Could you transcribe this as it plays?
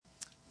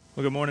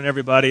Well, good morning,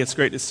 everybody. It's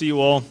great to see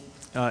you all.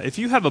 If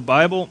you have a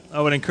Bible,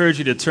 I would encourage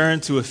you to turn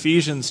to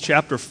Ephesians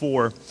chapter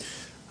 4.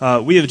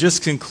 We have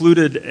just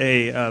concluded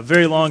a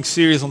very long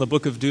series on the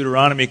book of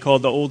Deuteronomy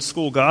called the Old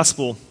School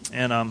Gospel,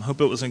 and I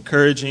hope it was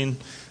encouraging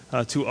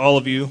to all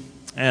of you.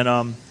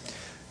 And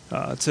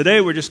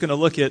today we're just going to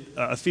look at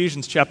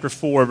Ephesians chapter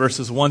 4,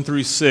 verses 1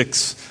 through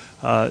 6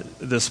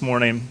 this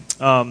morning.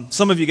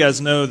 Some of you guys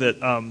know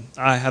that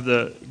I have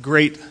the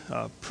great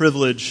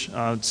privilege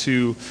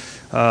to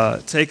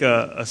take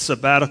a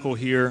sabbatical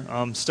here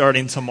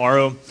starting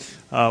tomorrow,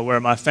 where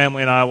my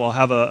family and I will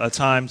have a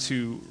time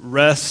to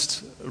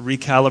rest,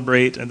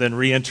 recalibrate, and then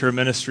re-enter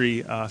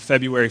ministry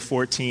February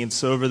 14th.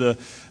 So over the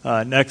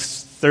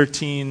next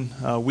 13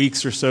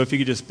 weeks or so, if you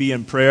could just be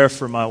in prayer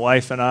for my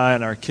wife and I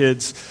and our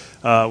kids.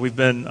 We've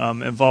been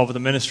involved with the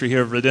ministry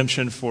here of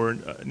Redemption for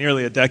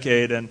nearly a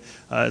decade, and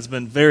it's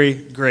been very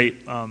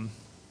great.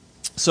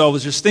 So I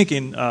was just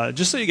thinking,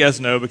 just so you guys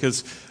know,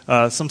 because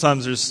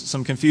sometimes there's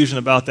some confusion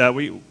about that,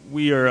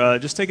 we are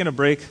just taking a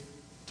break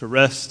to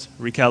rest,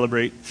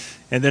 recalibrate,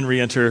 and then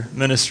re-enter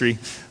ministry.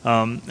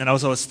 And I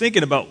was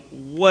thinking about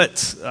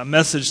what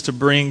message to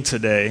bring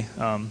today.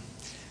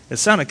 It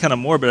sounded kind of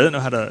morbid. I didn't know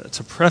how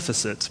to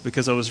preface it,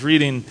 because I was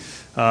reading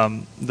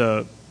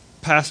the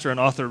pastor and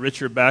author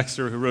Richard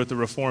Baxter, who wrote The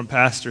Reformed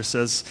Pastor,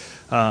 says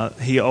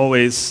he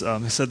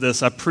said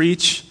this: "I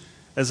preach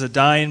as a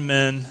dying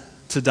man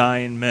to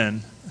dying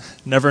men,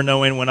 never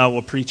knowing when I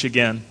will preach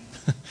again."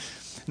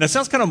 And that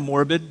sounds kind of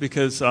morbid,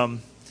 because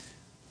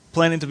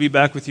planning to be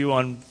back with you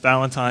on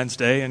Valentine's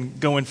Day and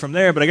going from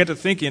there. But I got to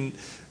thinking,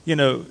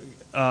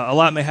 a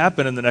lot may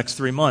happen in the next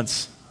 3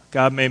 months.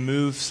 God may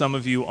move some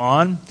of you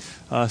on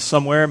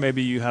somewhere.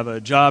 Maybe you have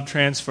a job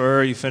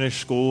transfer, you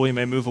finish school, you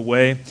may move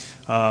away.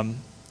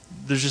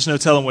 There's just no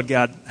telling what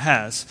God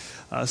has.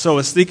 So I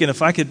was thinking,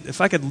 if I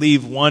could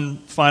leave one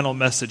final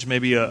message,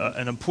 maybe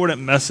an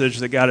important message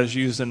that God has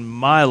used in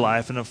my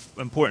life, an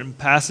important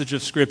passage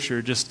of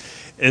Scripture, just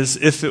as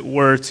if it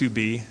were to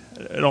be,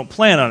 I don't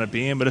plan on it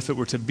being, but if it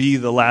were to be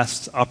the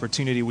last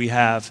opportunity we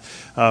have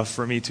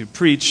for me to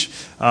preach,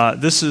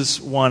 this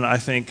is one I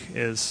think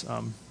is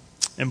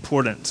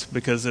important,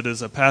 because it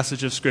is a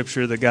passage of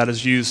Scripture that God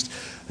has used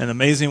in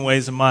amazing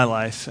ways in my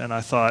life, and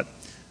I thought,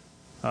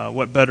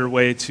 what better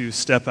way to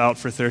step out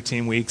for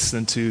 13 weeks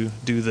than to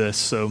do this?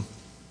 So,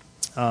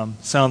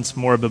 sounds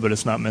morbid, but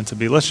it's not meant to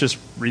be. Let's just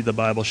read the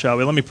Bible, shall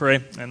we? Let me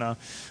pray, and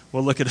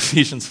we'll look at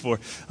Ephesians 4.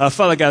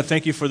 Father God,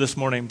 thank you for this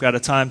morning. We've got a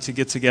time to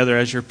get together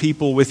as your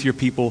people, with your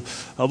people.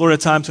 Lord, a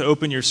time to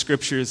open your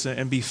Scriptures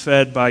and be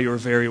fed by your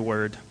very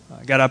word.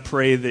 God, I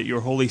pray that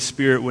your Holy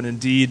Spirit would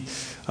indeed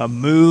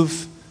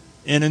move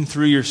in and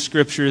through your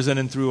Scriptures, in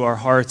and through our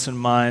hearts and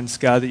minds.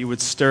 God, that you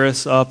would stir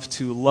us up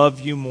to love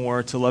you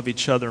more, to love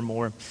each other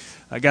more.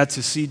 God,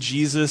 to see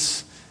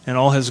Jesus in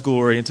all his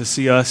glory, and to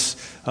see us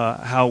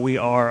how we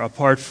are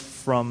apart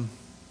from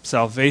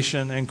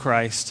salvation in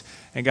Christ,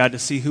 and God, to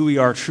see who we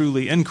are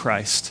truly in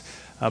Christ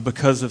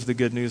because of the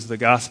good news of the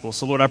gospel.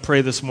 So Lord, I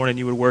pray this morning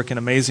you would work in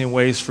amazing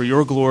ways for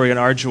your glory and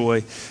our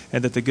joy,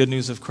 and that the good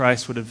news of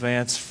Christ would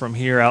advance from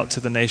here out to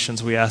the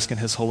nations. We ask in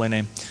his holy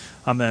name.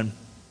 Amen.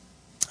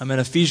 I'm in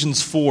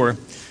Ephesians 4,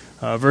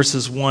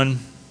 verses 1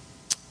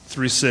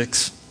 through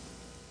 6.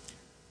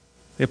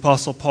 The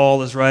Apostle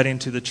Paul is writing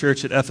to the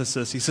church at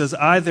Ephesus. He says,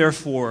 "I,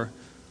 therefore,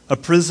 a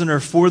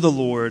prisoner for the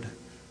Lord,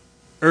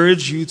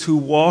 urge you to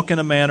walk in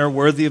a manner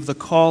worthy of the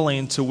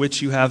calling to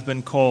which you have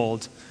been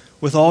called,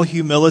 with all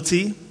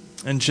humility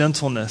and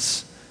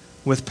gentleness,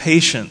 with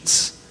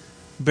patience,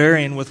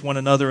 bearing with one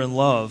another in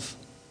love,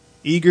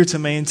 eager to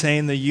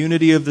maintain the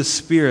unity of the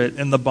Spirit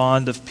in the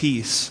bond of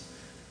peace.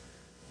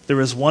 There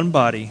is one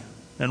body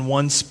and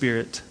one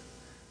Spirit,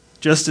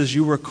 just as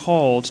you were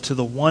called to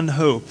the one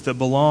hope that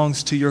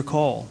belongs to your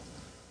call.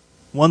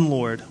 One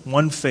Lord,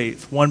 one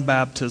faith, one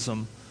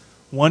baptism,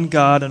 one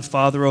God and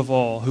Father of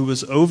all, who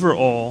is over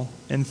all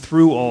and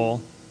through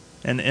all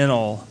and in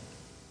all."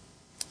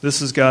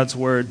 This is God's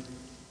word.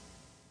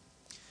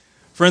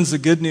 Friends, the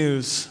good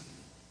news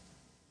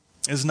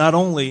is not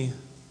only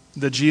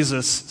that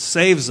Jesus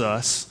saves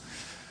us,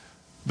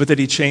 but that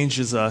he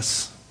changes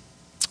us,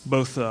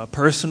 both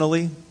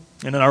personally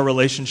and in our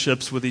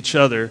relationships with each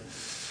other,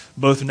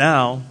 both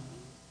now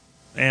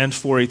and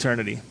for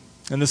eternity.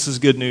 And this is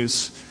good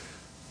news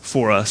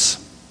for us.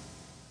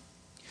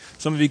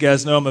 Some of you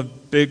guys know I'm a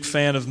big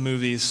fan of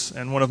movies,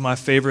 and one of my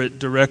favorite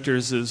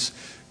directors is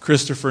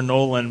Christopher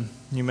Nolan.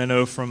 You may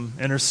know from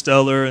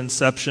Interstellar,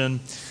 Inception.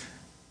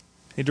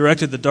 He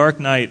directed The Dark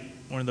Knight,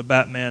 one of the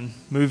Batman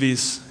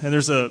movies, and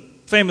there's a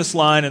famous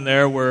line in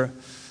there where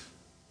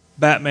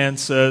Batman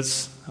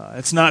says,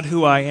 "It's not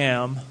who I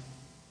am,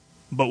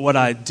 but what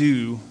I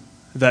do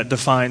that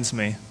defines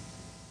me."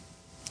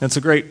 It's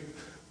a great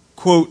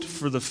quote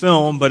for the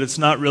film, but it's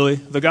not really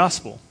the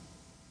gospel.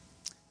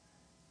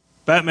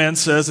 Batman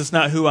says, "It's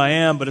not who I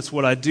am, but it's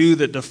what I do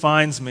that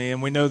defines me."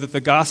 And we know that the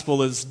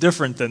gospel is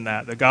different than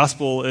that. The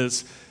gospel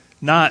is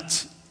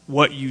not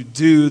what you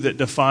do that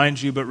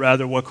defines you, but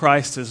rather what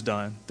Christ has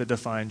done that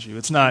defines you.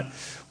 It's not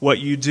what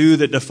you do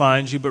that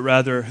defines you, but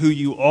rather who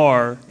you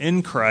are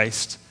in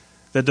Christ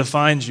that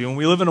defines you. And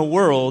we live in a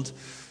world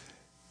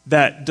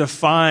that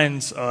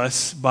defines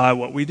us by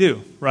what we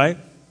do, right?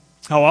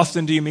 How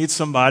often do you meet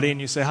somebody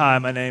and you say, "Hi,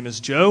 my name is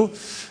Joe.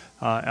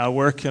 I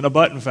work in a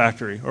button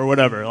factory," or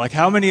whatever? Like,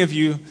 how many of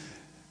you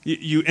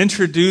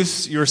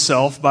introduce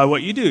yourself by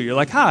what you do? You're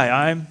like,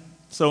 "Hi, I'm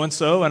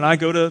so-and-so, and I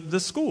go to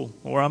this school,"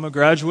 or "I'm a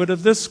graduate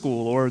of this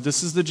school," or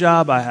 "This is the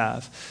job I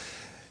have."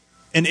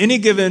 In any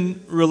given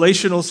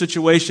relational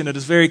situation, it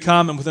is very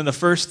common within the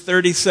first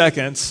 30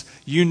 seconds,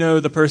 you know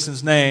the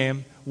person's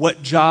name,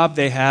 what job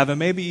they have, and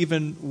maybe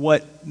even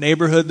what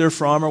neighborhood they're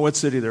from or what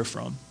city they're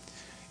from.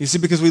 You see,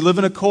 because we live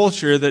in a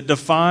culture that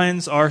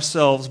defines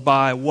ourselves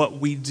by what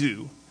we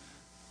do.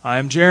 I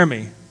am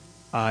Jeremy.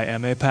 I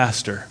am a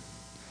pastor.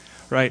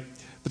 Right?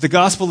 But the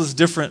gospel is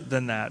different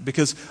than that,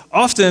 because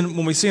often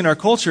when we see in our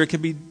culture, it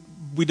can be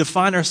we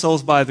define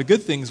ourselves by the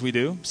good things we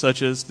do,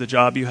 such as the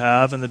job you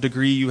have and the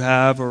degree you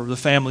have or the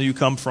family you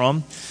come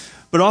from.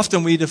 But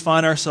often we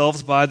define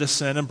ourselves by the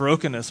sin and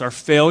brokenness, our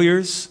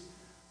failures,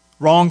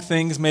 wrong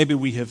things maybe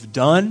we have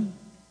done,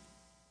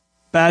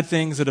 bad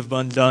things that have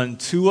been done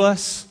to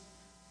us,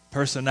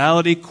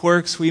 personality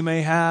quirks we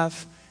may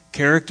have,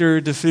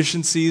 character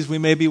deficiencies we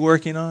may be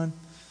working on.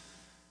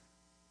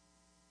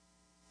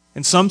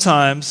 And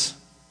sometimes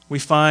we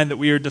find that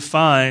we are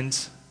defined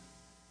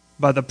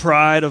by the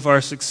pride of our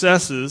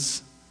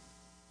successes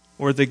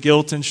or the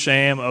guilt and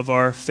shame of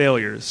our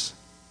failures.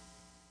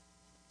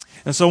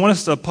 And so I want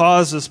us to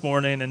pause this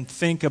morning and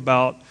think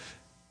about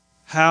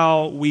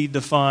how we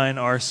define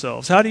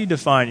ourselves. How do you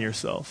define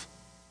yourself?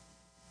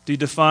 Do you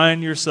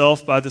define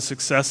yourself by the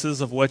successes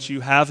of what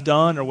you have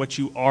done or what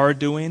you are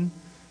doing?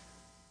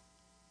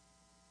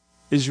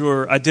 Is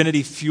your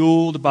identity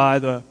fueled by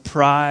the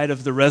pride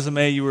of the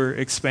resume you were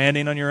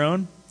expanding on your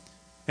own?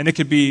 And it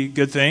could be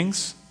good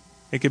things.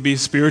 It could be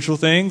spiritual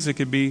things. It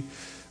could be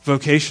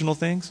vocational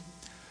things.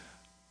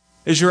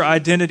 Is your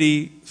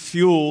identity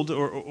fueled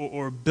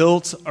or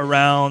built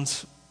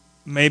around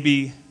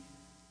maybe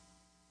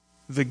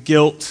the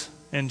guilt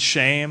and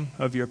shame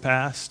of your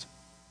past?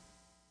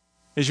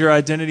 Is your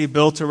identity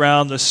built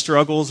around the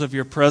struggles of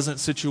your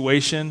present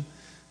situation?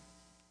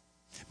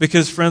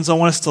 Because, friends, I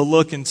want us to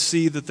look and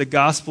see that the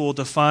gospel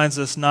defines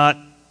us not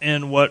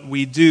in what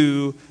we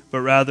do,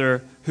 but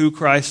rather who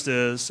Christ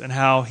is and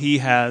how he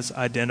has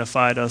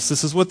identified us.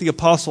 This is what the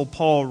Apostle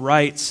Paul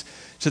writes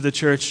to the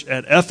church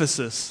at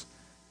Ephesus.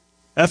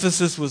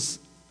 Ephesus was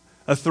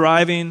a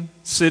thriving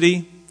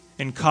city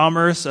in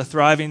commerce, a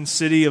thriving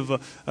city of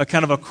a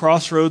kind of a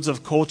crossroads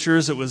of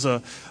cultures. It was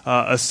a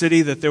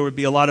city that there would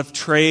be a lot of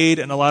trade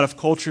and a lot of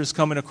cultures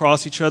coming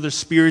across each other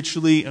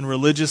spiritually and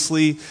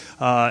religiously.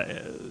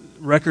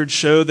 Records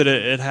show that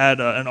it had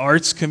an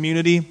arts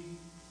community.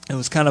 It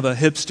was kind of a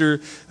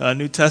hipster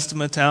New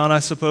Testament town, I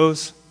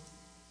suppose.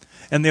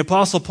 And the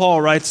Apostle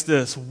Paul writes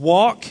this: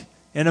 "Walk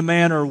in a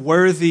manner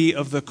worthy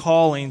of the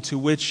calling to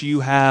which you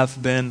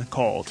have been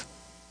called."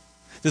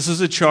 This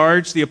is a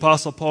charge the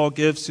Apostle Paul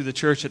gives to the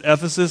church at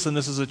Ephesus, and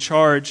this is a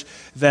charge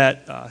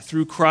that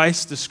through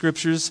Christ, the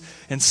Scriptures,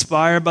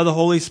 inspired by the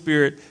Holy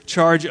Spirit,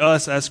 charge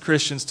us as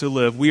Christians to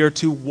live. We are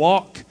to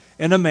walk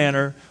in a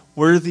manner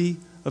worthy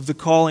of the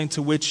calling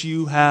to which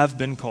you have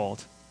been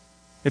called.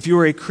 If you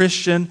are a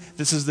Christian,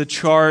 this is the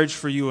charge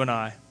for you and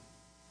I.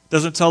 It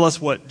doesn't tell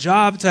us what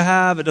job to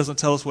have. It doesn't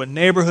tell us what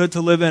neighborhood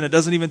to live in. It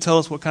doesn't even tell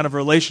us what kind of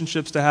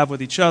relationships to have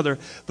with each other.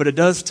 But it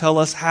does tell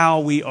us how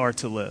we are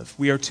to live.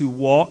 We are to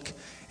walk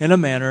in a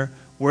manner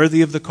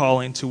worthy of the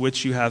calling to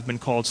which you have been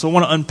called. So I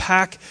want to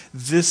unpack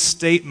this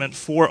statement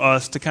for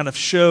us to kind of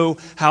show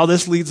how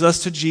this leads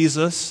us to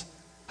Jesus,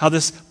 how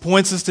this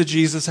points us to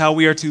Jesus, how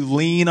we are to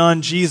lean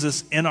on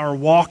Jesus in our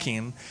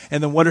walking,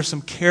 and then what are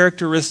some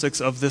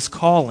characteristics of this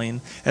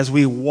calling as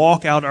we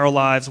walk out our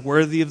lives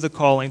worthy of the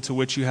calling to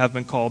which you have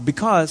been called.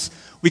 Because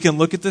we can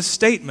look at this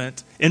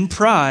statement in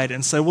pride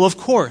and say, well, of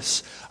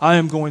course, I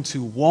am going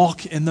to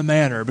walk in the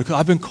manner because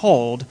I've been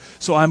called,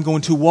 so I'm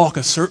going to walk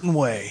a certain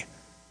way.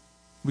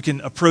 We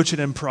can approach it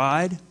in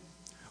pride,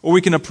 or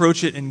we can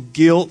approach it in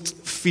guilt,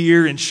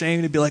 fear, and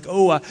shame, to be like,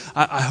 oh,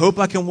 I hope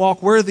I can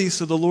walk worthy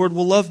so the Lord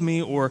will love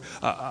me, or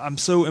I'm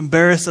so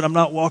embarrassed that I'm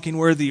not walking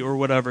worthy, or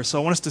whatever. So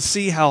I want us to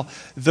see how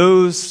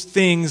those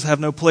things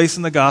have no place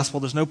in the gospel.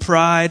 There's no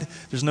pride,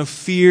 there's no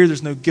fear,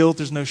 there's no guilt,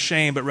 there's no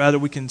shame, but rather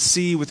we can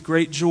see with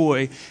great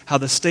joy how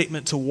the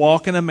statement to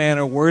walk in a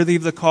manner worthy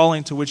of the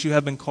calling to which you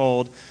have been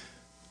called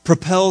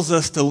propels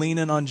us to lean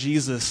in on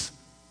Jesus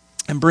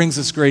and brings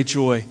us great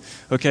joy.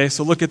 Okay,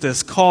 so look at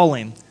this.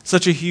 Calling.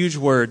 Such a huge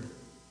word.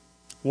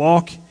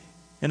 Walk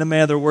in a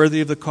manner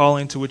worthy of the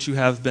calling to which you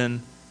have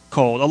been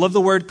called. I love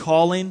the word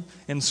calling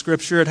in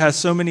Scripture. It has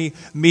so many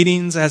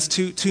meanings. It has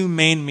two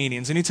main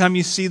meanings. Anytime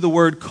you see the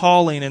word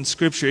calling in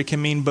Scripture, it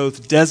can mean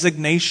both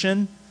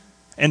designation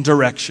and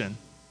direction.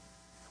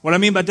 What I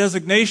mean by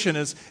designation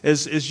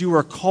is you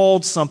are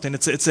called something.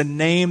 It's a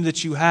name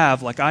that you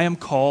have. Like, I am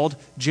called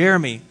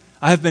Jeremy.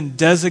 I have been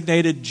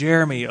designated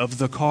Jeremy of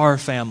the Carr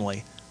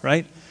family,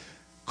 right?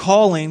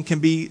 Calling can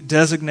be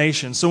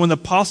designation. So when the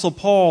Apostle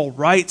Paul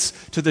writes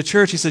to the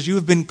church, he says, you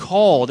have been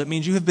called. It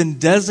means you have been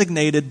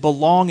designated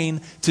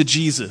belonging to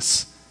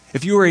Jesus.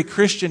 If you are a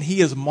Christian, He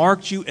has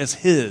marked you as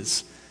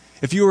His.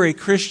 If you are a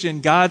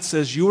Christian, God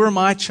says, you are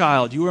my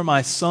child, you are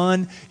my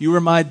son, you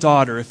are my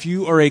daughter. If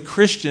you are a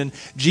Christian,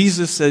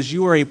 Jesus says,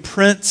 you are a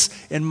prince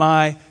in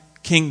my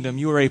kingdom.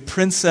 You are a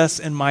princess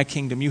in my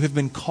kingdom. You have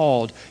been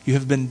called. You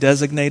have been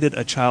designated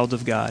a child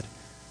of God.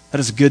 That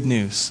is good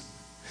news.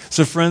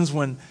 So friends,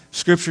 when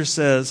Scripture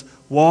says,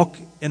 walk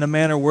in a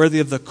manner worthy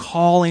of the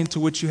calling to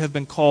which you have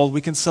been called,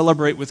 we can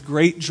celebrate with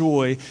great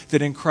joy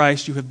that in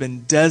Christ you have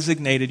been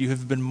designated, you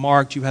have been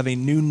marked, you have a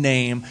new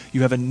name,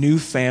 you have a new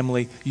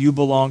family, you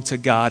belong to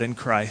God in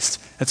Christ.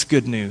 That's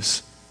good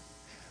news.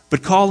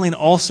 But calling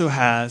also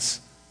has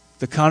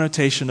the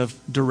connotation of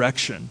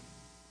direction.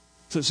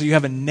 So you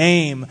have a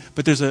name,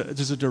 but there's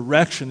a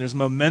direction, there's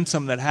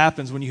momentum that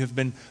happens when you have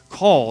been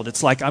called.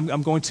 It's like,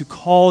 I'm going to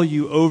call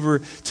you over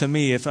to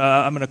me. If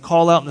I'm going to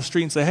call out in the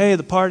street and say, hey,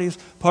 the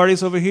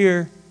party's over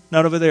here,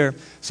 not over there.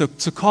 So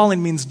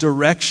calling means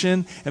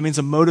direction. It means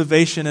a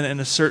motivation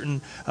and a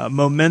certain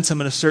momentum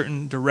in a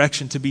certain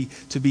direction to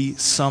be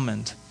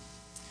summoned.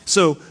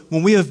 So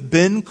when we have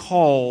been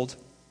called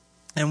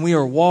and we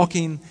are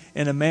walking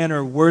in a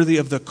manner worthy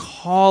of the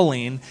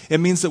calling, it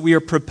means that we are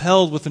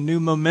propelled with a new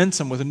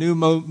momentum, with a new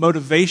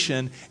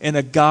motivation in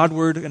a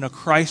Godward and a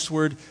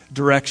Christward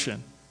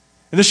direction.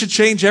 And this should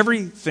change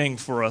everything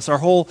for us. Our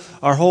whole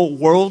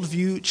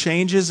worldview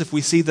changes if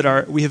we see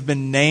that we have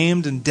been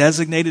named and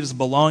designated as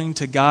belonging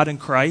to God in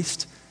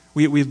Christ.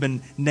 We've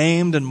been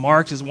named and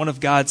marked as one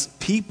of God's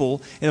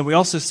people, and we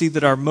also see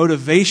that our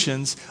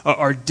motivations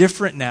are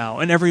different now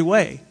in every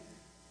way.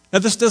 Now,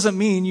 this doesn't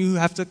mean you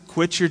have to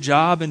quit your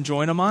job and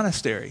join a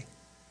monastery.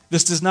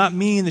 This does not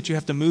mean that you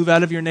have to move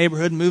out of your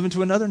neighborhood and move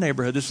into another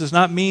neighborhood. This does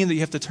not mean that you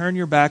have to turn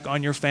your back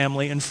on your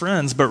family and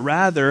friends, but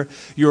rather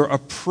your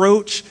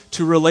approach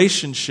to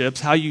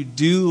relationships, how you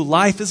do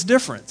life is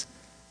different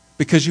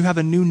because you have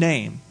a new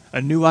name,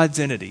 a new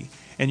identity,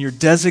 and your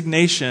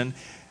designation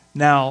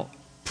now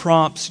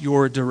prompts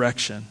your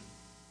direction.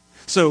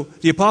 So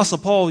the Apostle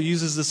Paul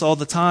uses this all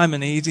the time,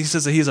 and he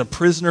says that he's a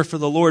prisoner for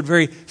the Lord,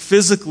 very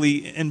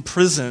physically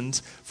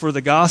imprisoned for the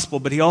gospel,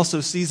 but he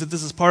also sees that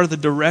this is part of the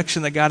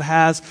direction that God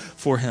has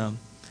for him.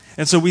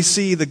 And so we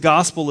see the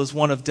gospel as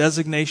one of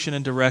designation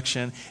and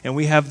direction, and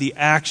we have the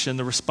action,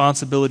 the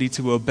responsibility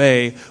to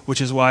obey,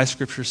 which is why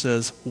Scripture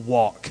says,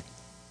 walk.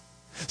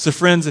 So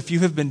friends, if you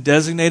have been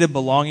designated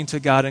belonging to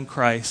God in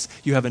Christ,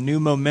 you have a new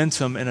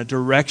momentum and a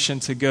direction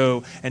to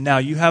go, and now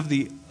you have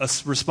the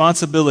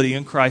responsibility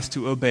in Christ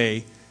to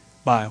obey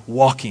by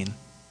walking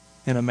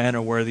in a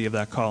manner worthy of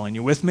that calling.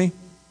 You with me?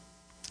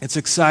 It's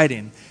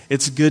exciting.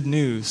 It's good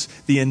news.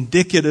 The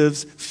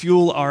indicatives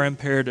fuel our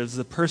imperatives.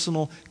 The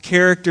personal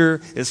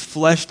character is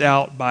fleshed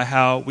out by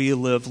how we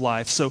live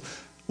life. So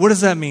what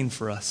does that mean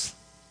for us?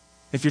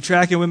 If you're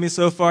tracking with me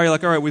so far, you're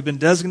like, all right, we've been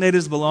designated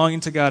as belonging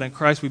to God in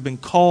Christ. We've been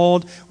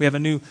called. We have a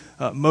new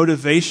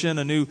motivation,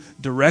 a new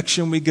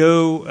direction we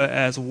go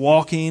as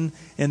walking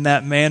in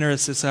that manner.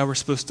 It's how we're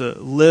supposed to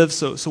live.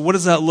 So what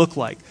does that look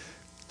like?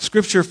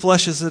 Scripture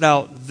fleshes it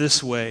out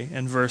this way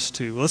in verse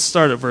 2. Let's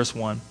start at verse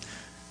 1.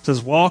 It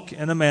says, walk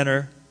in a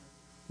manner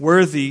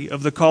worthy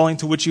of the calling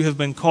to which you have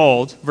been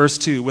called. Verse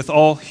 2, with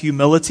all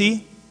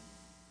humility,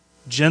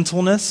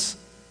 gentleness,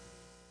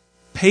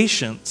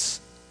 patience,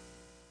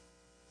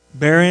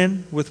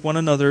 bearing with one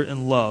another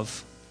in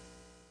love,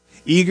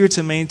 eager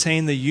to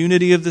maintain the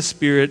unity of the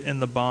Spirit in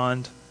the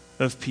bond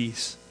of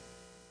peace.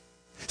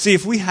 See,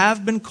 if we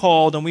have been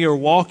called and we are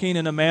walking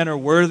in a manner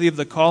worthy of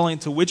the calling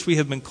to which we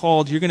have been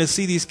called, you're going to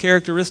see these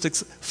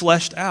characteristics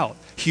fleshed out.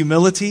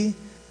 Humility,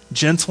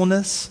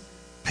 gentleness,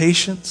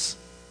 patience,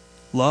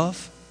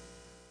 love.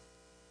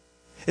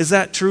 Is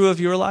that true of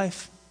your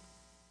life?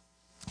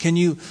 Can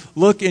you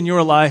look in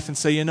your life and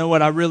say, you know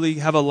what, I really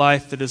have a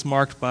life that is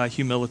marked by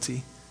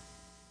humility.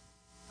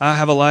 I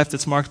have a life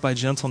that's marked by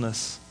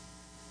gentleness.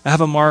 I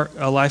have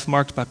a life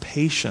marked by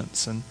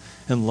patience and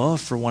love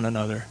for one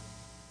another.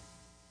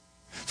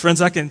 Friends,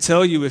 I can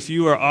tell you if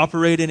you are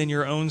operating in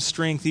your own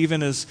strength,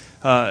 even as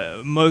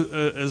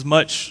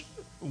much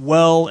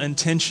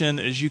well-intention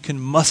as you can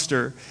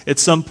muster, at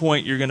some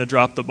point you're going to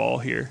drop the ball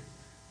here.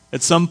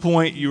 At some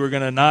point you are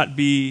going to not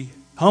be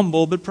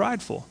humble but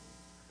prideful.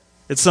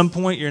 At some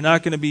point you're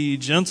not going to be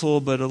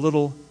gentle but a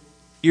little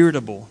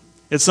irritable.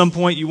 At some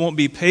point, you won't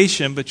be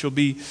patient, but you'll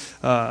be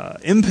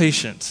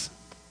impatient.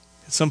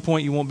 At some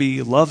point, you won't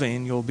be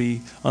loving, you'll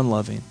be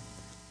unloving.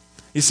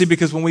 You see,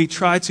 because when we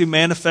try to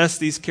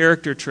manifest these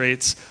character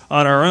traits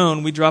on our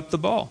own, we drop the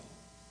ball,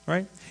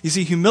 right? You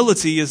see,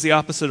 humility is the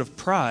opposite of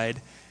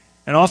pride,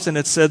 and often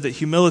it's said that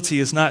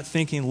humility is not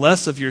thinking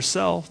less of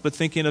yourself, but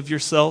thinking of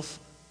yourself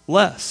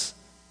less.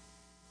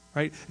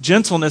 Right?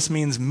 Gentleness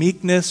means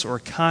meekness or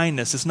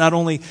kindness. It's not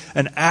only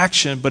an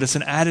action, but it's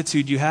an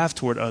attitude you have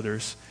toward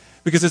others.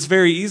 Because it's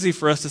very easy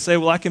for us to say,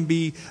 well, I can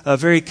be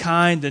very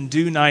kind and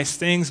do nice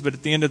things, but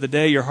at the end of the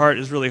day, your heart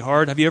is really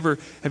hard. Have you ever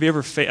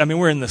I mean,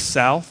 we're in the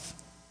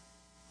South,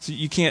 so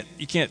you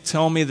can't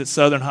tell me that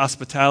Southern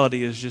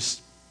hospitality is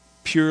just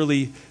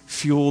purely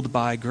fueled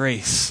by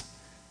grace.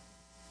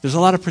 There's a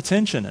lot of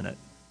pretension in it.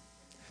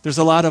 There's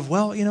a lot of,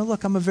 well,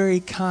 look, I'm a very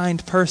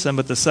kind person,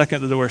 but the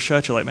second the door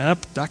shuts, you're like, man,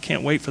 I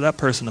can't wait for that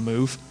person to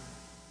move.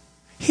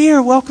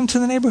 Here, welcome to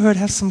the neighborhood,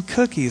 have some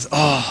cookies.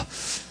 Oh,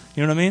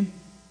 you know what I mean?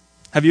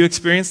 Have you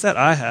experienced that?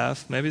 I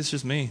have. Maybe it's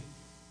just me.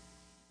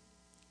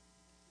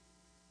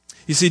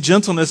 You see,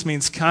 gentleness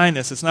means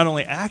kindness. It's not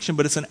only action,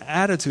 but it's an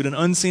attitude, an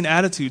unseen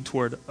attitude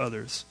toward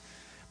others.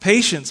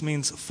 Patience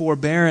means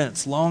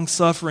forbearance,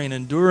 long-suffering,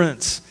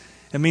 endurance.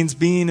 It means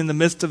being in the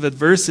midst of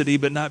adversity,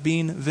 but not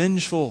being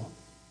vengeful.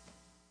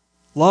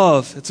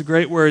 Love, it's a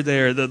great word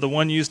there. The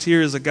one used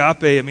here is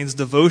agape. It means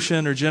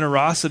devotion or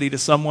generosity to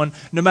someone,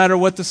 no matter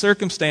what the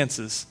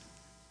circumstances.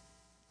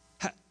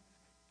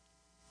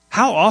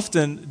 How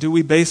often do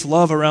we base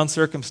love around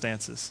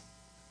circumstances,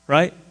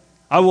 right?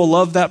 I will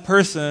love that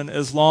person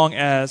as long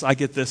as I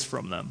get this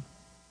from them.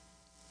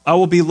 I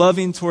will be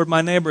loving toward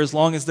my neighbor as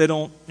long as they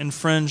don't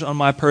infringe on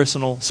my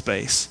personal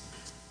space,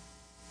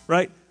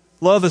 right?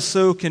 Love is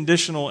so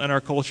conditional in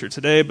our culture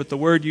today, but the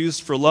word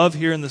used for love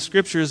here in the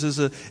Scriptures is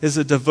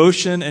a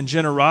devotion and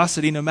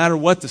generosity no matter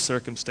what the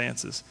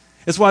circumstances.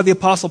 It's why the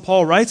Apostle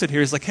Paul writes it here.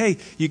 He's like, hey,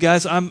 you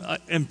guys, I'm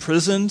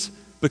imprisoned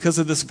because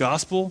of this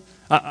gospel.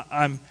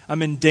 I'm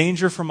in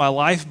danger for my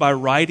life by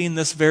writing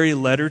this very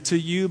letter to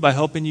you, by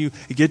helping you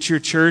get your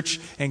church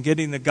and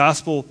getting the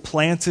gospel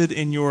planted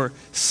in your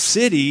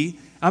city.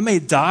 I may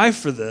die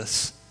for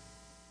this,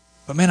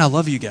 but man, I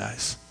love you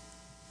guys.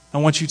 I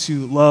want you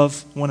to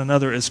love one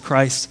another as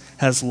Christ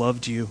has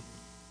loved you.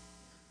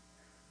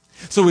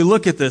 So we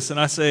look at this and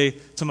I say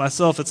to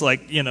myself, it's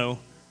like,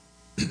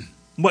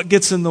 what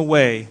gets in the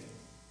way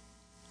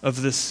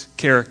of this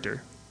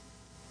character?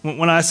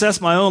 When I assess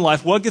my own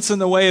life, what gets in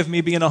the way of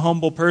me being a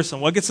humble person?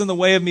 What gets in the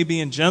way of me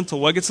being gentle?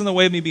 What gets in the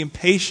way of me being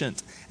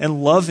patient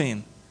and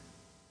loving?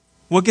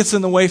 What gets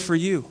in the way for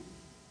you?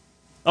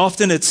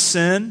 Often it's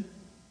sin,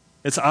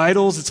 it's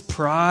idols, it's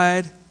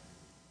pride,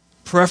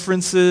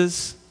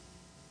 preferences,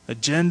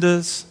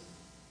 agendas.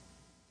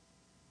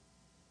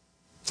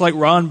 It's like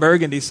Ron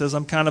Burgundy says,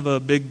 I'm kind of a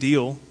big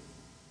deal.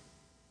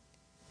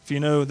 If you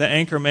know the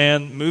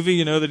Anchorman movie,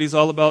 you know that he's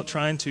all about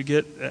trying to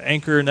get an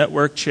Anchor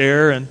Network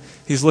chair, and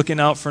he's looking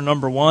out for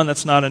number one.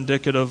 That's not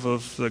indicative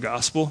of the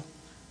gospel,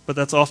 but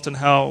that's often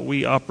how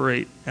we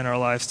operate in our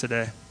lives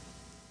today.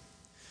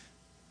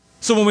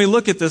 So when we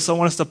look at this, I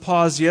want us to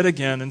pause yet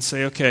again and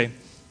say, okay,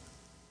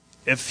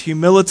 if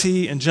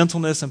humility and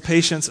gentleness and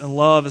patience and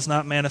love is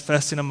not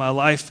manifesting in my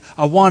life,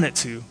 I want it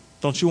to.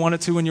 Don't you want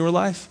it to in your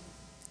life?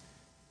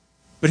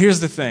 But here's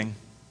the thing.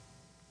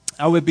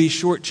 I would be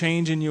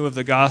shortchanging you of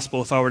the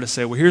gospel if I were to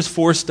say, well, here's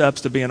 4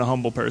 steps to being a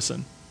humble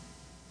person.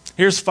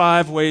 Here's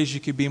 5 ways you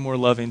could be more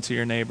loving to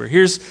your neighbor.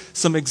 Here's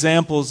some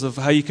examples of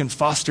how you can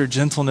foster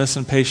gentleness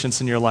and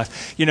patience in your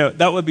life.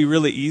 That would be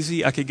really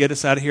easy. I could get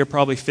us out of here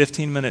probably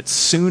 15 minutes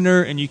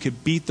sooner, and you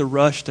could beat the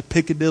rush to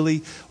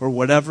Piccadilly or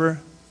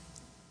whatever.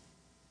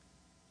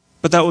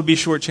 But that would be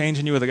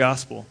shortchanging you of the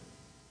gospel.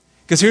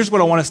 Because here's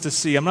what I want us to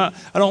see. I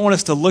don't want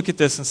us to look at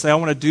this and say, I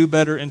want to do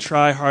better and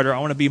try harder. I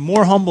want to be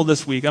more humble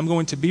this week. I'm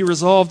going to be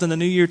resolved in the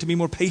new year to be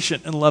more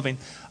patient and loving.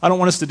 I don't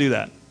want us to do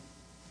that.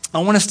 I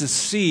want us to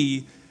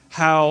see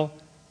how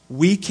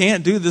we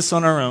can't do this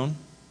on our own,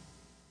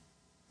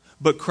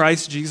 but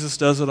Christ Jesus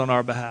does it on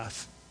our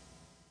behalf.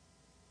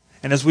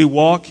 And as we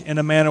walk in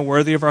a manner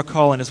worthy of our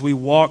calling, as we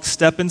walk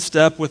step in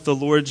step with the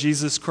Lord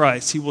Jesus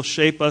Christ, He will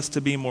shape us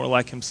to be more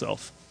like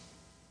Himself.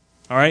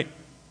 All right?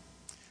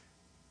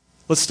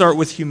 Let's start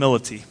with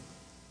humility.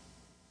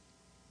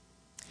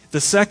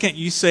 The second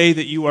you say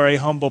that you are a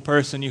humble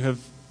person, you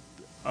have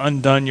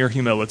undone your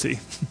humility.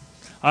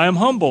 I am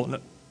humble.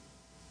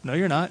 No,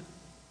 you're not.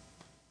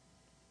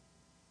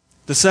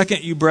 The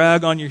second you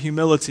brag on your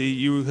humility,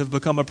 you have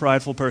become a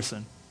prideful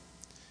person.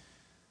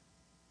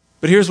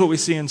 But here's what we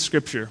see in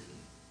Scripture.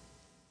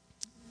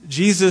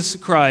 Jesus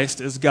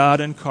Christ is God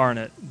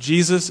incarnate.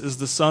 Jesus is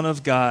the Son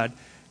of God.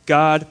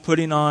 God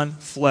putting on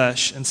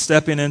flesh and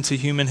stepping into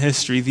human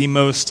history, the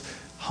most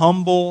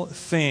humble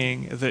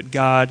thing that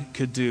God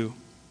could do.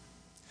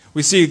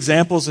 We see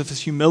examples of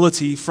His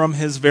humility from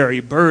His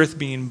very birth,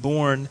 being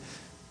born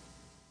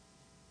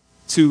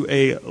to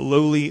a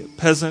lowly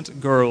peasant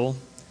girl,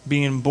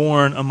 being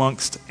born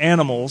amongst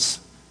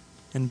animals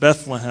in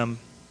Bethlehem.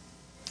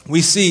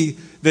 We see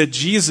that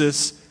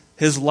Jesus,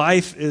 His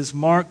life is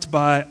marked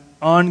by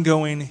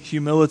ongoing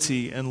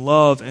humility and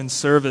love and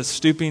service,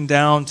 stooping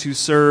down to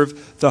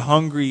serve the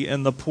hungry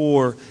and the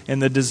poor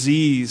and the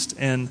diseased,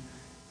 and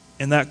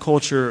in that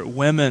culture,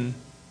 women,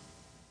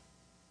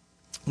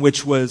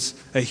 which was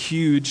a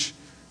huge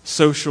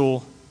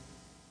social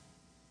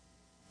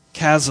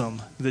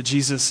chasm that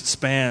Jesus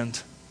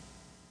spanned.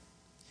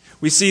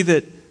 We see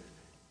that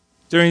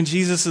during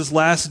Jesus'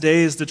 last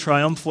days, the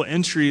triumphal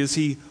entry as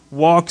He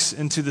walks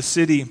into the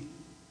city,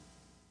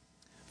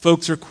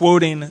 folks are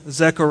quoting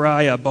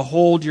Zechariah,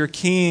 "Behold, your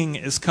king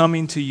is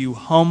coming to you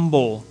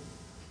humble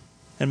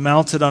and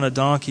mounted on a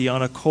donkey,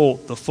 on a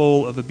colt, the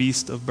foal of a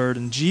beast of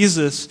burden."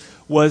 Jesus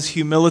was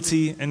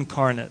humility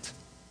incarnate.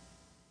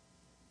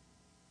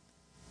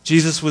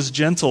 Jesus was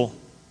gentle.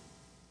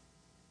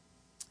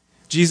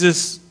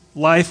 Jesus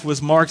life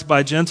was marked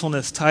by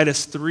gentleness.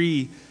 Titus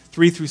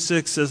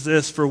 3:3-6 says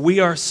this, "For we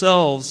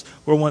ourselves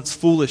were once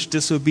foolish,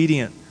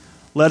 disobedient,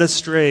 led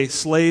astray,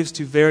 slaves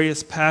to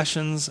various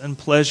passions and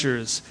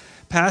pleasures,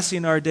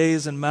 passing our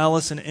days in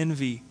malice and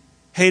envy,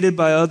 hated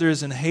by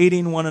others and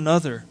hating one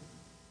another.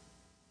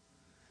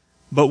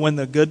 But when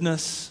the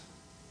goodness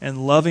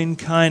and loving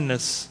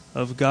kindness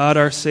of God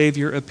our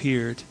Savior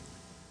appeared,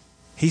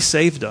 He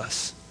saved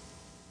us,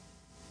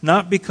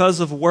 not because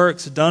of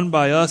works done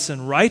by us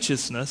in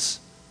righteousness,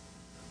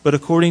 but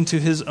according to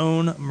His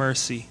own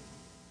mercy,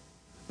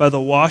 by the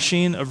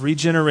washing of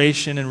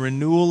regeneration and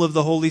renewal of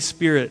the Holy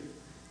Spirit,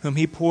 whom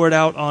He poured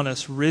out on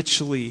us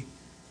richly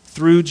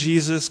through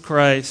Jesus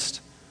Christ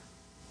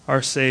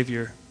our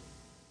Savior."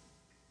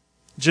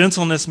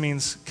 Gentleness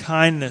means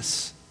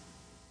kindness,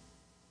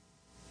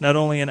 not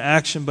only in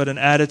action but in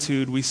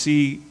attitude. We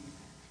see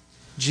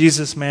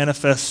Jesus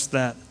manifests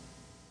that.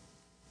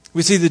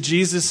 We see that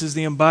Jesus is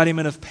the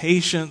embodiment of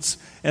patience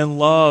and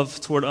love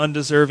toward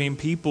undeserving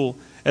people.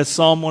 As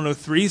Psalm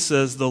 103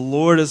 says, "The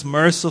Lord is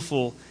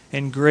merciful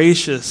and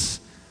gracious,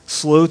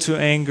 slow to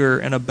anger,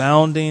 and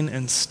abounding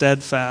in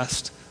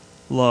steadfast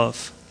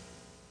love."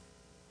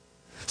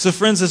 So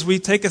friends, as we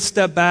take a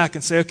step back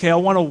and say, okay, I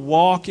want to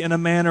walk in a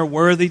manner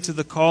worthy to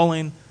the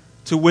calling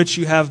to which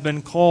you have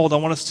been called, I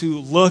want us to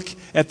look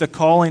at the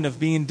calling of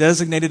being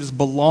designated as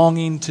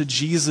belonging to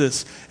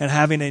Jesus and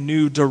having a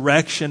new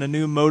direction, a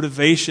new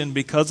motivation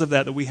because of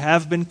that we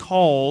have been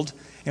called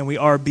and we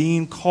are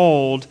being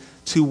called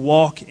to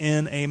walk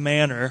in a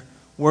manner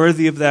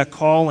worthy of that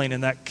calling.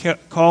 And that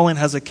calling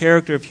has a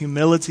character of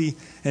humility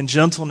and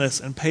gentleness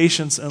and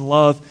patience and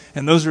love.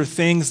 And those are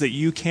things that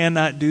you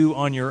cannot do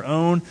on your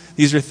own.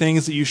 These are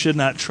things that you should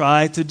not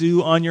try to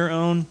do on your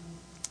own,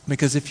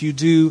 because if you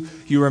do,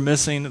 you are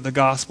missing the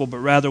gospel. But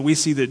rather, we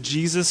see that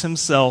Jesus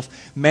Himself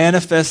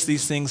manifests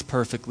these things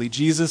perfectly.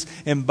 Jesus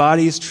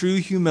embodies true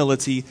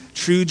humility,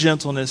 true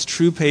gentleness,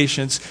 true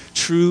patience,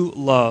 true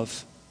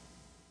love.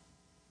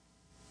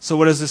 So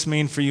what does this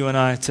mean for you and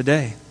I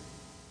today?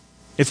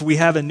 If we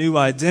have a new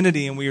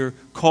identity and we are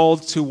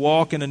called to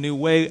walk in a new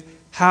way,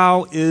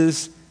 how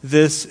is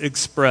this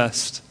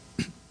expressed?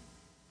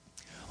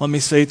 Let me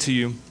say to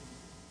you,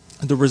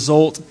 the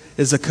result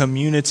is a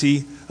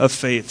community of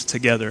faith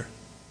together.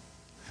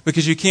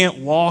 Because you can't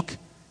walk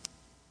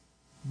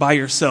by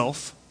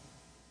yourself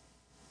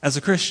as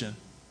a Christian.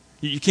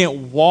 You can't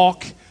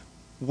walk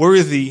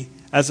worthy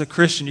as a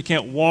Christian. You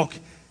can't walk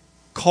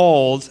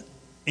called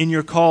in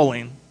your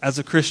calling as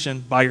a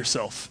Christian by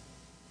yourself.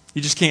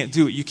 You just can't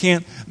do it. You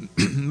can't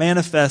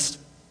manifest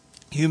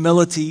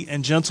humility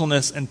and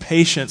gentleness and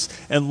patience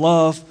and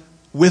love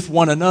with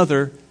one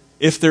another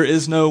if there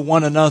is no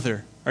one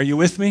another. Are you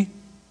with me?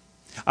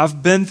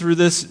 I've been through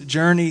this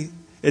journey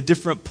at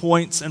different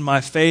points in my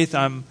faith.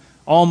 I'm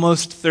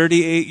almost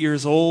 38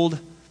 years old.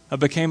 I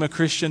became a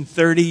Christian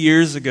 30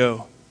 years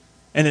ago.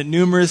 And at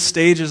numerous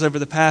stages over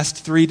the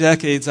past 3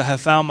 decades, I have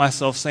found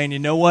myself saying, you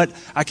know what?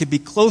 I could be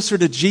closer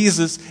to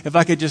Jesus if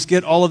I could just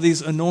get all of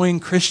these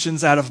annoying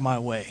Christians out of my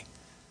way.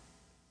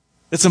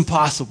 It's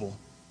impossible.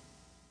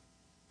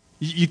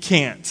 You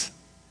can't.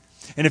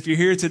 And if you're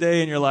here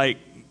today and you're like,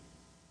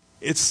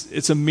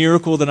 it's a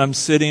miracle that I'm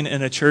sitting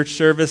in a church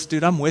service,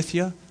 dude, I'm with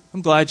you.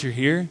 I'm glad you're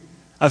here.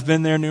 I've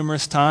been there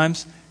numerous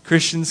times.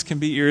 Christians can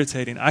be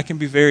irritating. I can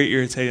be very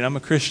irritating. I'm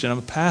a Christian. I'm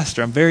a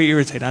pastor. I'm very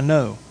irritated. I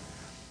know.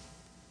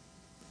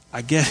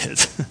 I get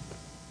it.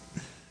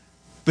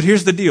 But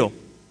here's the deal.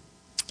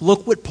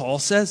 Look what Paul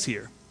says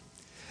here.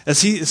 As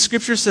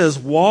Scripture says,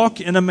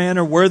 walk in a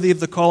manner worthy of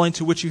the calling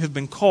to which you have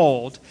been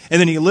called. And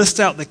then he lists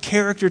out the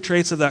character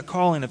traits of that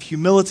calling of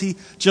humility,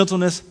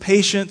 gentleness,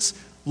 patience,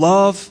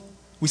 love.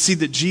 We see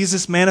that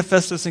Jesus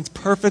manifests those things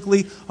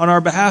perfectly on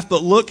our behalf.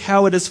 But look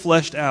how it is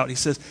fleshed out. He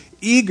says,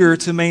 eager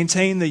to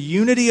maintain the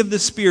unity of the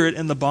Spirit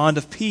in the bond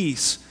of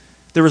peace.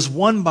 There is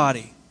one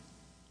body,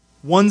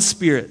 one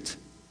Spirit.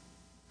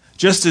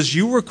 Just as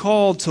you were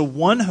called to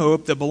one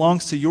hope that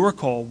belongs to your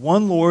call,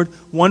 one Lord,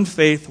 one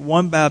faith,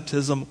 one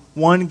baptism,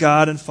 one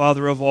God and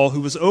Father of all,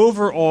 who is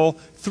over all,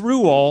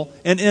 through all,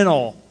 and in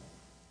all.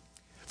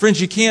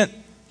 Friends, you can't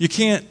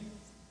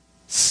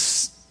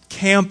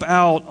camp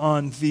out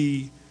on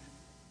the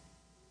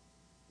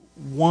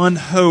one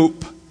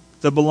hope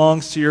that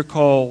belongs to your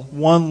call,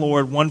 one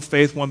Lord, one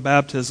faith, one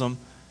baptism,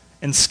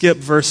 and skip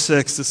verse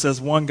 6 that says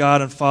one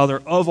God and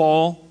Father of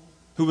all,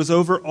 who is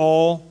over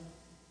all,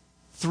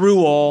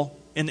 through all,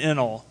 and in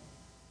all.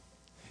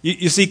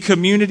 You see,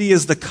 community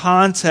is the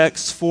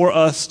context for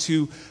us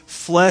to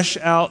flesh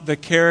out the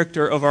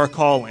character of our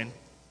calling.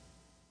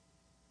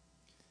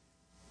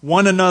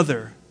 One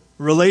another.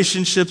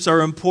 Relationships are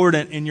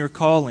important in your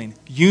calling.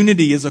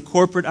 Unity is a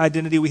corporate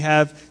identity we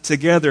have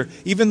together.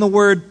 Even the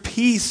word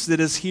peace that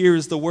is here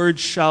is the word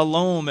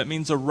shalom. It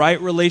means a right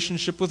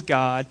relationship with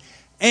God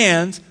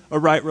and a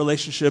right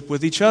relationship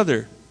with each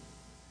other.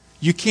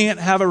 You can't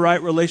have a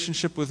right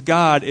relationship with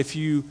God if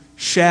you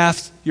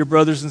shaft your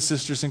brothers and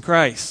sisters in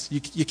Christ.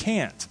 You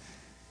can't.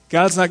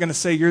 God's not going to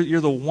say,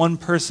 you're the one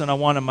person I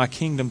want in my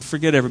kingdom.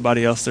 Forget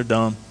everybody else, they're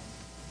dumb.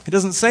 It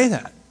doesn't say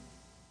that.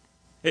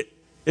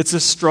 It's a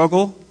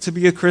struggle to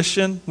be a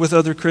Christian with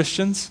other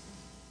Christians.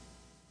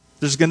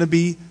 There's going to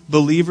be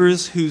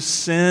believers whose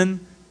sin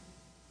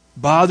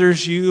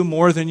bothers you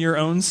more than your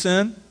own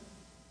sin.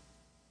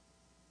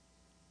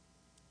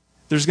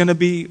 There's going to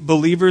be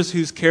believers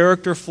whose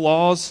character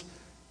flaws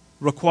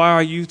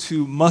require you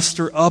to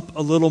muster up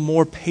a little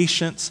more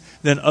patience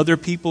than other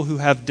people who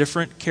have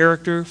different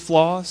character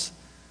flaws.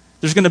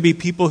 There's going to be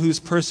people whose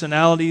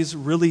personalities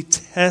really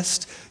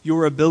test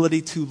your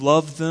ability to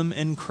love them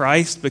in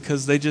Christ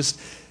because they just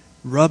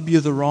rub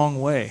you the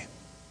wrong way.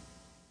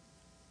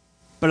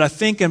 But I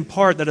think in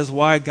part that is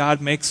why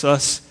God makes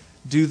us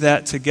do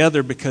that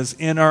together, because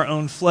in our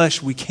own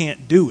flesh we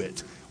can't do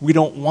it. We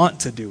don't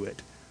want to do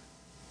it.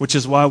 Which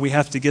is why we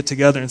have to get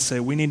together and say,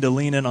 we need to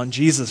lean in on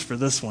Jesus for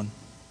this one.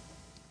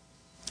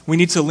 We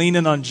need to lean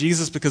in on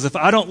Jesus, because if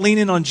I don't lean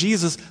in on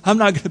Jesus, I'm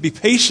not going to be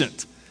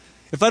patient.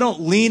 If I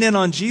don't lean in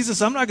on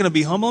Jesus, I'm not going to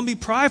be humble and be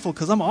prideful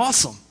because I'm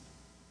awesome.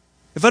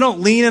 If I don't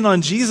lean in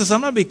on Jesus,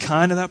 I'm not going to be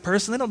kind to that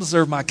person. They don't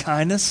deserve my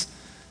kindness.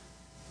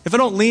 If I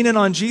don't lean in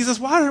on Jesus,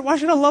 why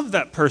should I love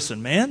that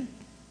person, man?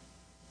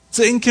 It's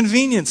an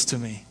inconvenience to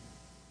me.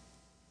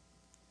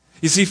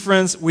 You see,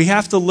 friends, we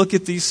have to look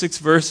at these 6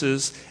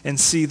 verses and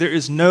see there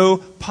is no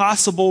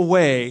possible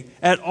way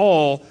at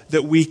all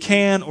that we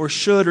can or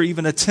should or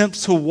even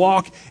attempt to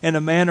walk in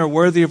a manner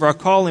worthy of our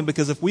calling,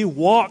 because if we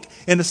walk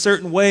in a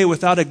certain way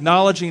without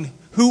acknowledging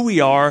who we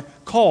are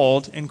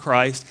called in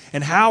Christ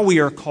and how we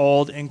are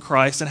called in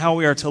Christ and how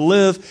we are to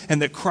live,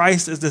 and that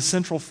Christ is the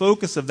central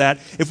focus of that,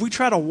 if we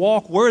try to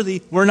walk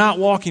worthy, we're not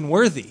walking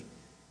worthy.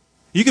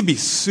 You could be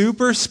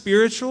super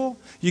spiritual.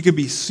 You could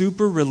be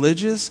super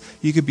religious.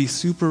 You could be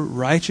super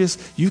righteous.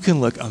 You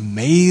can look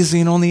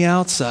amazing on the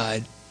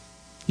outside.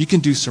 You can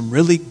do some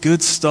really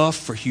good stuff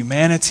for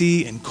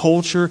humanity and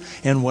culture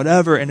and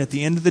whatever. And at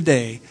the end of the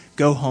day,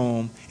 go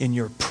home in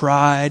your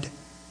pride,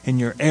 in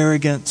your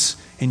arrogance,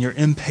 in your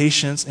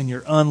impatience, in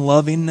your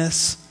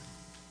unlovingness,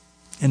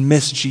 and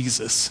miss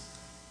Jesus.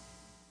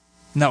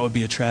 And that would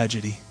be a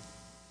tragedy.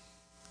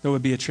 That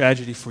would be a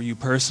tragedy for you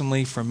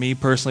personally, for me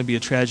personally, be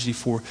a tragedy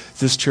for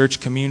this church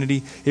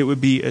community. It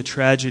would be a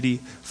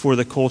tragedy for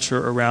the culture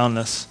around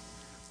us.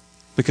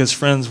 Because,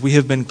 friends, we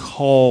have been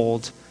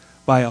called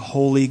by a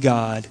holy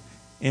God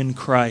in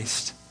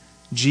Christ.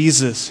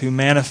 Jesus, who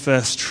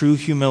manifests true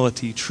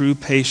humility, true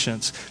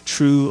patience,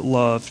 true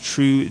love,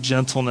 true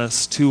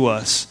gentleness to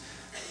us,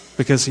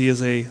 because he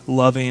is a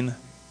loving,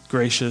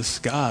 gracious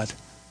God.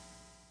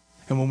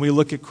 And when we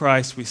look at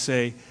Christ, we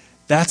say,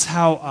 that's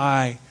how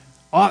I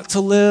ought to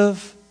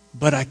live,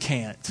 but I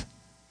can't.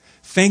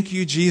 Thank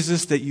you,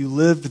 Jesus, that you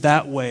lived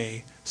that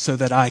way so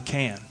that I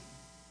can.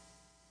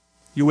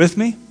 You with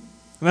me?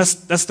 And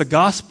that's the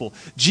gospel.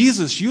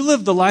 Jesus, you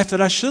lived the life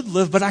that I should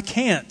live, but I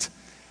can't.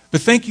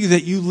 But thank you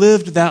that you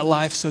lived that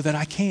life so that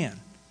I can.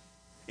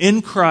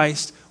 In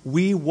Christ,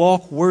 we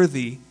walk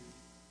worthy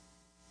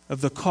of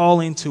the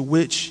calling to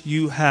which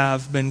you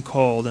have been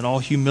called, in all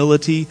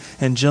humility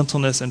and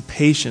gentleness and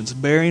patience,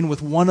 bearing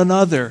with one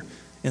another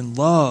in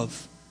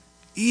love,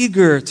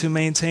 eager to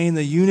maintain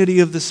the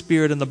unity of the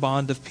Spirit and the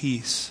bond of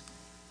peace.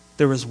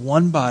 There is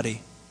one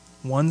body,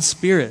 one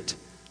Spirit,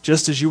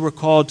 just as you were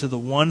called to the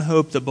one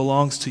hope that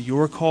belongs to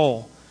your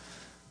call.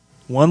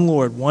 One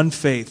Lord, one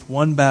faith,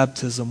 one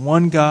baptism,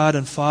 one God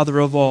and Father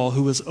of all,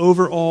 who is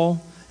over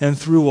all and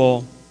through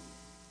all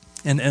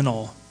and in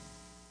all.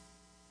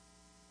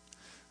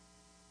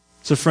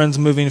 So friends,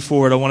 moving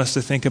forward, I want us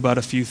to think about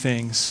a few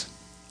things.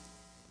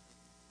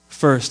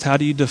 First, how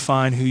do you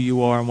define who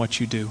you are and what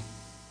you do?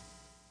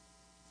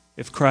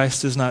 If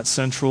Christ is not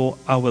central,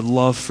 I would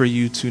love for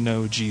you to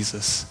know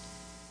Jesus.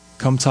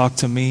 Come talk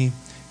to me.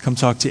 Come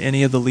talk to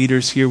any of the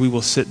leaders here. We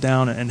will sit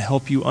down and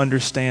help you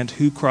understand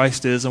who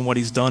Christ is and what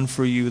he's done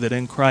for you, that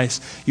in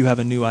Christ you have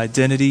a new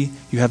identity,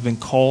 you have been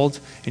called,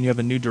 and you have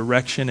a new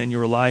direction in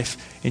your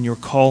life, in your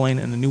calling,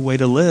 and a new way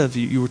to live.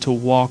 You were to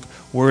walk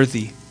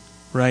worthy,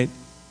 right?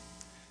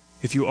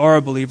 If you are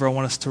a believer, I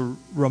want us to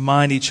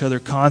remind each other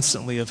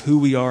constantly of who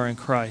we are in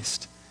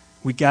Christ.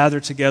 We gather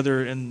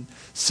together and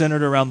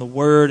centered around the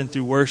Word and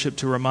through worship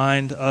to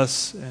remind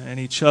us and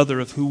each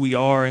other of who we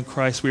are in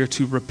Christ. We are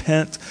to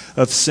repent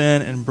of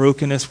sin and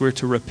brokenness. We're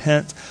to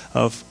repent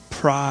of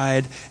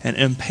pride and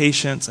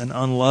impatience and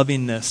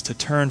unlovingness, to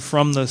turn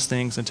from those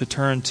things and to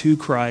turn to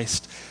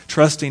Christ,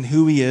 trusting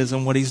who he is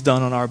and what he's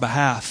done on our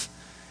behalf,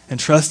 and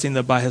trusting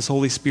that by his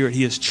Holy Spirit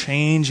he is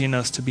changing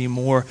us to be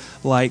more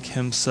like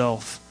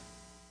himself.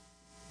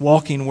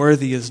 Walking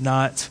worthy is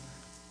not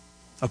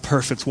a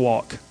perfect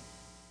walk.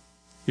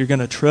 You're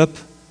going to trip,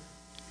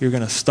 you're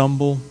going to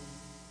stumble,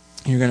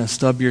 you're going to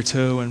stub your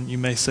toe, and you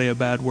may say a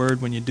bad word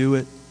when you do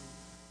it.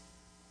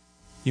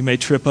 You may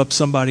trip up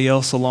somebody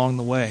else along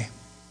the way.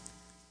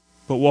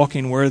 But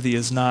walking worthy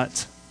is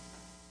not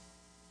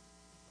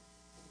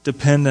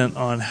dependent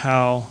on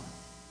how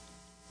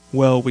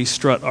well we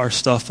strut our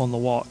stuff on the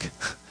walk,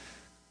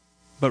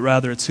 but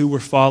rather it's who we're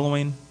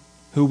following,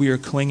 who we are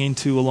clinging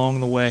to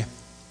along the way,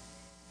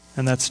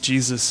 and that's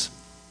Jesus.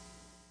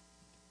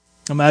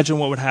 Imagine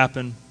what would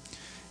happen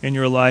in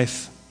your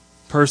life,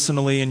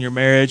 personally, in your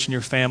marriage, in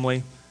your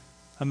family.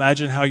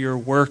 Imagine how your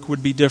work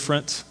would be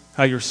different,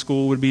 how your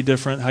school would be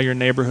different, how your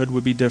neighborhood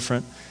would be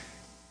different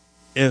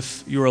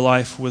if your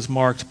life was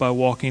marked by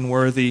walking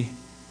worthy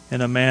in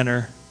a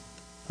manner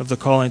of the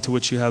calling to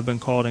which you have been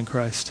called in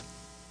Christ.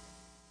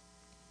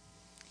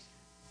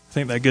 I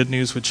think that good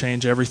news would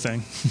change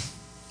everything.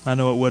 I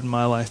know it would in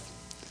my life.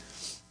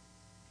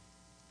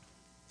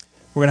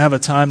 We're going to have a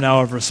time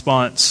now of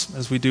response,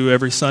 as we do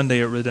every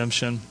Sunday at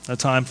Redemption, a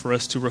time for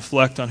us to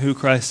reflect on who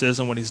Christ is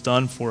and what He's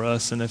done for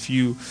us. And if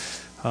you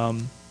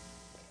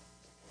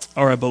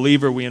are a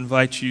believer, we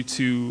invite you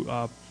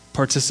to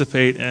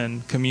participate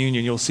in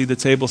communion. You'll see the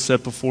table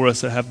set before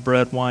us that have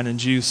bread, wine, and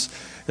juice.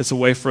 It's a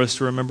way for us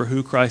to remember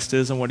who Christ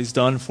is and what He's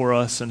done for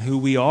us and who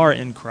we are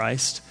in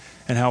Christ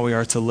and how we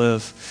are to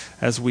live.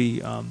 As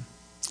we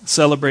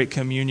celebrate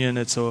communion,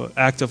 it's an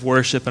act of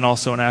worship and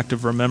also an act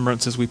of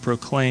remembrance as we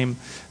proclaim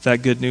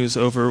that good news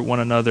over one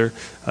another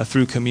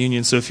through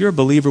communion. So if you're a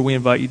believer, we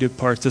invite you to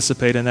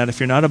participate in that. If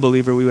you're not a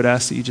believer, we would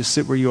ask that you just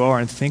sit where you are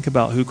and think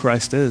about who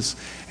Christ is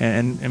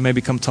and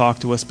maybe come talk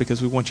to us,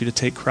 because we want you to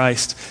take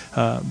Christ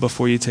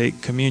before you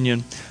take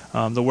communion.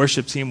 The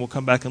worship team will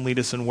come back and lead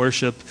us in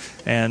worship,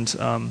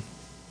 and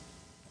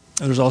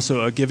there's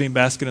also a giving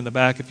basket in the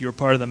back. If you're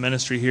part of the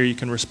ministry here, you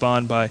can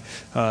respond by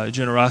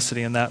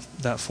generosity in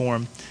that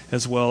form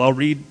as well. I'll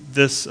read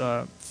this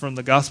from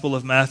the Gospel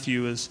of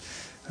Matthew. As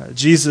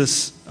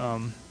Jesus,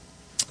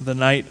 the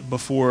night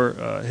before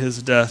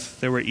His death,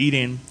 they were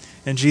eating,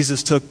 and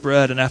Jesus took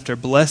bread, and after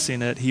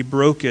blessing it, He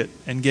broke it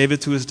and gave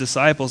it to His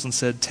disciples and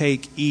said,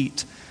 "Take,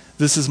 eat.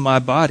 This is my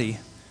body."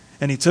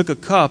 And He took a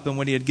cup, and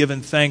when He had given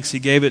thanks, He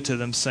gave it to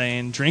them,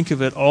 saying, "Drink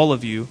of it, all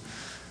of you.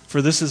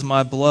 For this is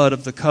my blood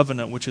of the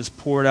covenant, which is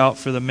poured out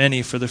for the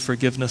many for the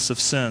forgiveness of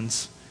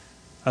sins.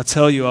 I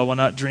tell you, I will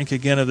not drink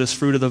again of this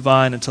fruit of the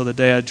vine until the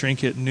day I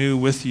drink it new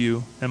with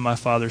you in my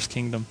Father's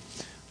kingdom."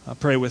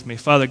 Pray with me.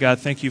 Father God,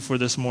 thank you for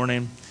this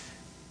morning,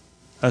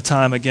 a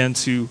time again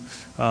to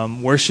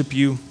worship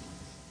you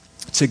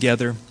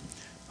together.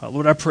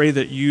 Lord, I pray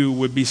that you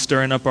would be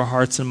stirring up our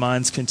hearts and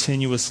minds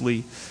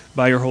continuously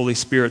by your Holy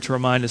Spirit to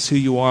remind us who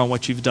you are and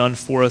what you've done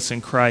for us in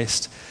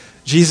Christ.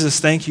 Jesus,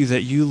 thank you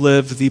that you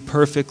lived the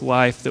perfect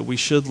life that we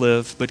should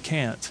live but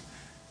can't,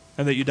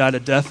 and that you died a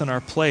death in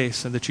our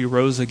place, and that you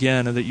rose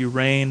again, and that you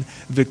reign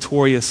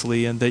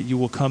victoriously, and that you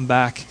will come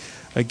back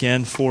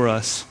again for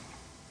us.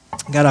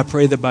 God, I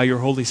pray that by your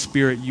Holy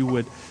Spirit you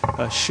would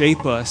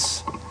shape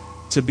us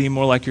to be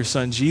more like your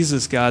Son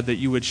Jesus, God, that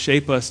you would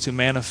shape us to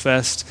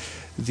manifest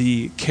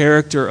the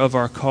character of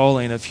our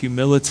calling of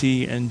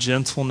humility and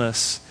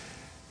gentleness,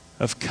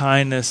 of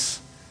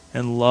kindness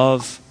and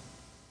love.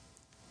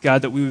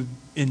 God, that we would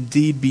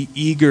indeed be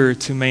eager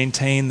to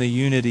maintain the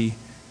unity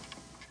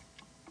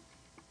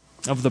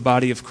of the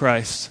body of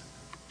Christ.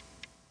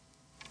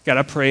 God,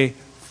 I pray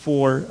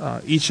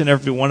for each and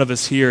every one of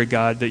us here,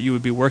 God, that you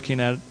would be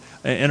working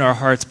in our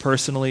hearts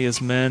personally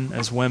as men,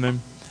 as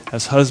women,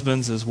 as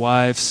husbands, as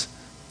wives,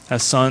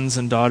 as sons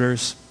and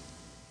daughters.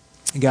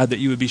 God, that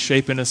you would be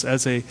shaping us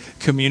as a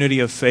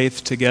community of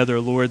faith together,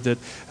 Lord, that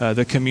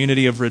the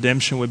community of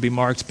redemption would be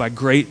marked by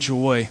great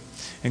joy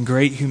and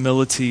great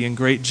humility and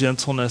great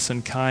gentleness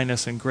and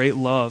kindness and great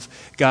love.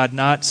 God,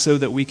 not so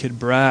that we could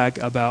brag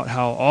about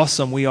how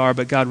awesome we are,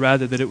 but God,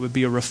 rather that it would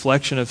be a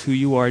reflection of who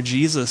you are,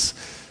 Jesus.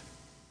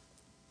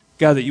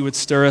 God, that you would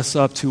stir us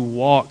up to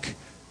walk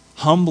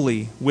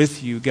humbly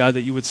with you. God,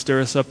 that you would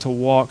stir us up to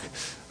walk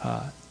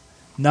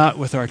not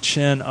with our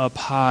chin up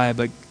high,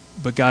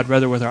 but God,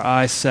 rather with our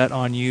eyes set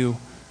on you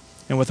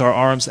and with our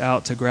arms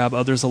out to grab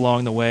others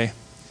along the way.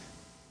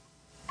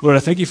 Lord, I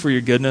thank you for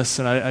your goodness,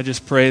 and I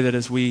just pray that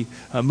as we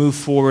move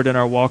forward in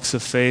our walks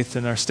of faith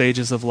and our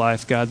stages of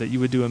life, God, that you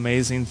would do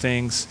amazing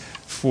things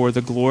for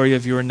the glory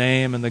of your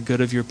name and the good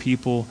of your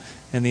people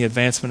and the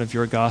advancement of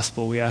your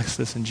gospel. We ask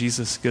this in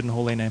Jesus' good and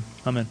holy name.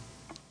 Amen.